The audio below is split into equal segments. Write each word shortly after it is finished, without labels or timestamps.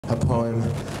a poem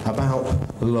about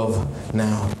love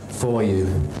now for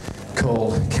you,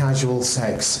 called Casual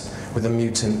Sex with a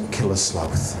Mutant Killer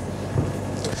Sloth.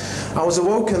 I was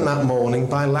awoken that morning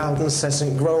by loud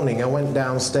incessant groaning. I went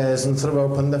downstairs and threw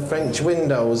open the French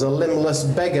windows. A limbless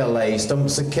beggar lay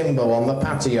stumps akimbo on the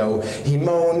patio. He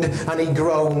moaned and he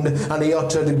groaned and he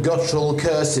uttered guttural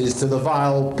curses to the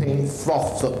vile pink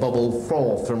froth that bubbled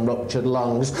forth from ruptured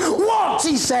lungs. "What,"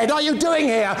 he said, "are you doing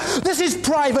here? This is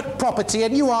private property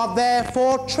and you are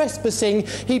therefore trespassing."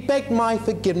 He begged my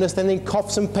forgiveness, then in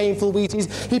coughs and painful wheezes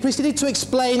he proceeded to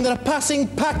explain that a passing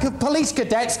pack of police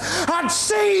cadets had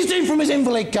seized him from his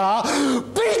invalid car,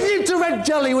 beaten him to red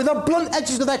jelly with the blunt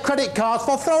edges of their credit cards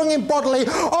for throwing him bodily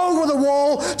over the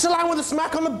wall to land with a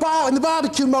smack on the bar in the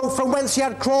barbecue moat from whence he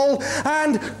had crawled,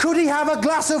 and could he have a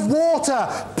glass of water,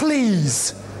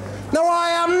 please? Now, I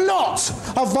am not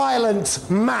a violent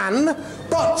man,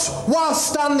 but while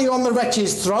standing on the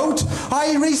wretch's throat,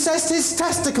 I recessed his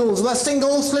testicles with a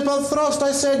single slip of thrust.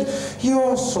 I said,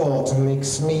 "Your sort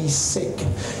makes me sick.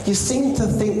 You seem to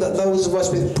think that those of us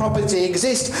with property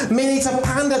exist merely to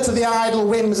pander to the idle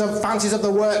whims and fancies of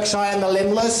the work-shy and the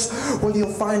limbless. Well, you'll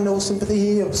find no sympathy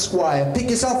here, squire. Pick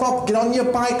yourself up, get on your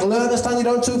bike, learn to stand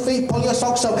your own 2 feet, pull your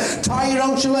socks up, tie your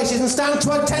own shoelaces, and stand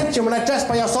to attention when addressed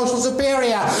by your social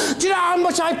superior. Do you know how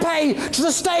much I pay to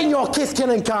sustain your kith, kin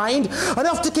and kind?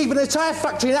 Enough to keep an entire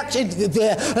factory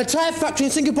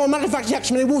in Singapore, manufacturing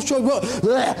action in Wolf. Do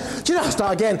you know?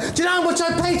 Start again. Do you know how much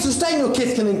I pay to sustain your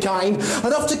kith, kin and kind?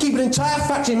 Enough to keep an entire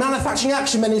factory manufacturing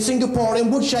action in Singapore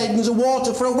in wood shavings and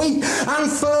water for a week.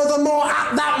 And furthermore,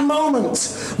 at that moment,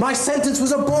 my sentence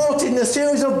was aborted in a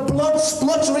series of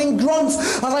blood-spluttering grunts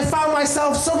as I found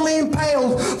myself suddenly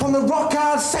impaled from the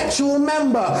rock-hard sexual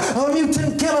member of a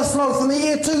mutant killer sloth from the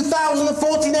year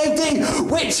 2014 AD,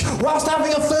 which, whilst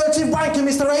having a furtive wank in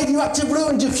Mr. Radioactive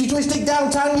Ruins of futuristic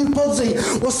downtown New Pudsey,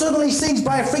 was suddenly seized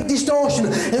by a freak distortion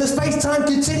in the space-time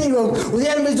continuum, with the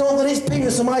end result that his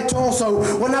penis and my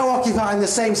torso were now occupying the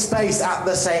same space at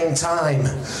the same time.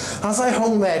 As I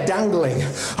hung there dangling,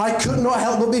 I could not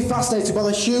help but be fascinated by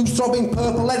the huge throbbing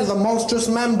purple head of the monstrous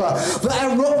member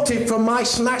that erupted from my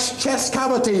smashed chest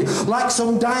cavity like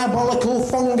some diabolical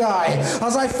fungi,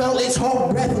 as I felt its hot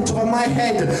breath on top of my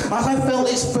head, as I felt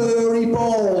its furry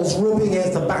balls rubbing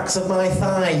against the backs of my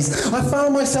thighs. I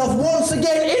found myself once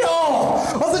again in awe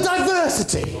of the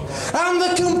diversity and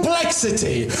the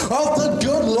complexity of the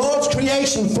good Lord's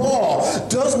creation, for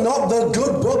does not the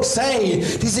good book say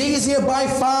it is easier by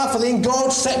far for the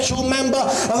engorged sexual member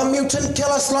of a mutant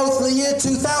killer sloth in the year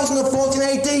 2014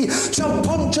 AD to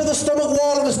puncture the stomach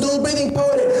wall of a still-breathing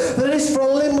poet than it is for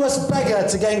a limbless beggar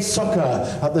to gain succour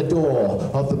at the door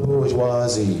of the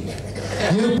bourgeoisie?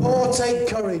 You poor, take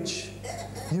courage.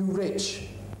 You rich,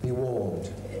 be warned.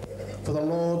 For the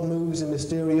Lord moves in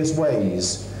mysterious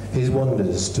ways his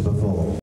wonders to perform.